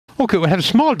Okay, we'll have a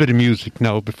small bit of music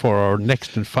now before our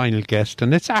next and final guest,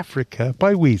 and it's Africa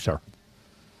by Weezer.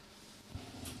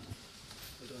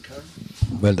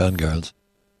 Well done, girls.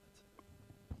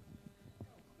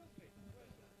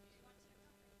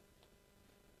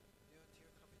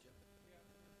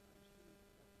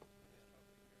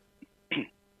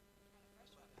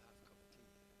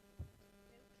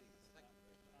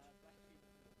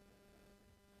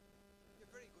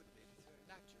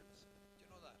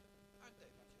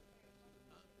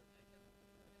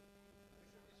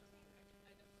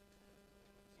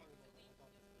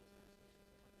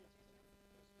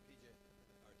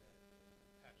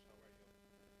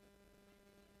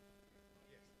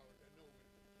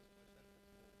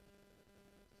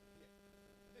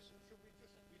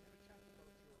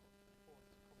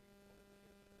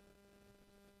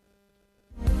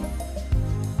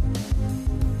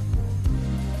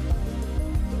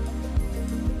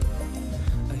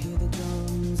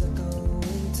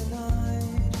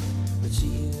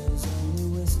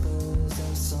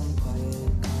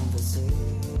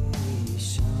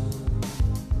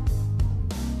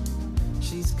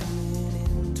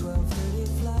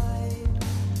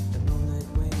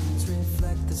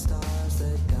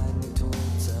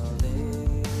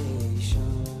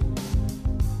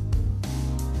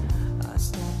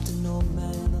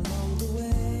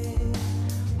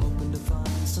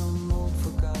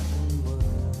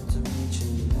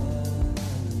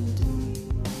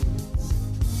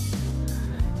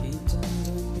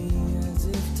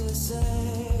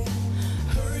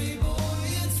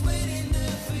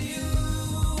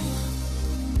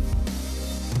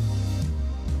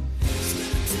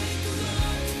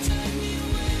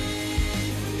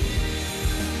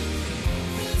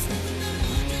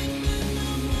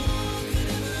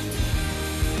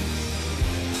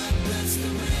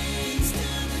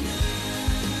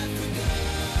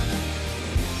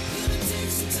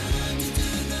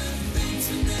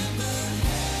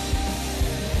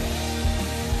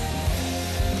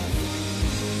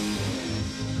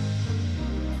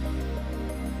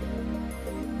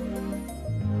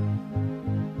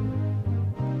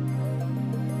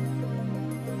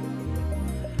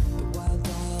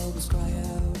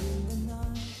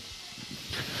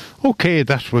 Okay,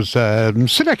 that was a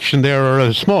selection there, or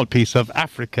a small piece of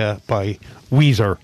Africa by Weezer.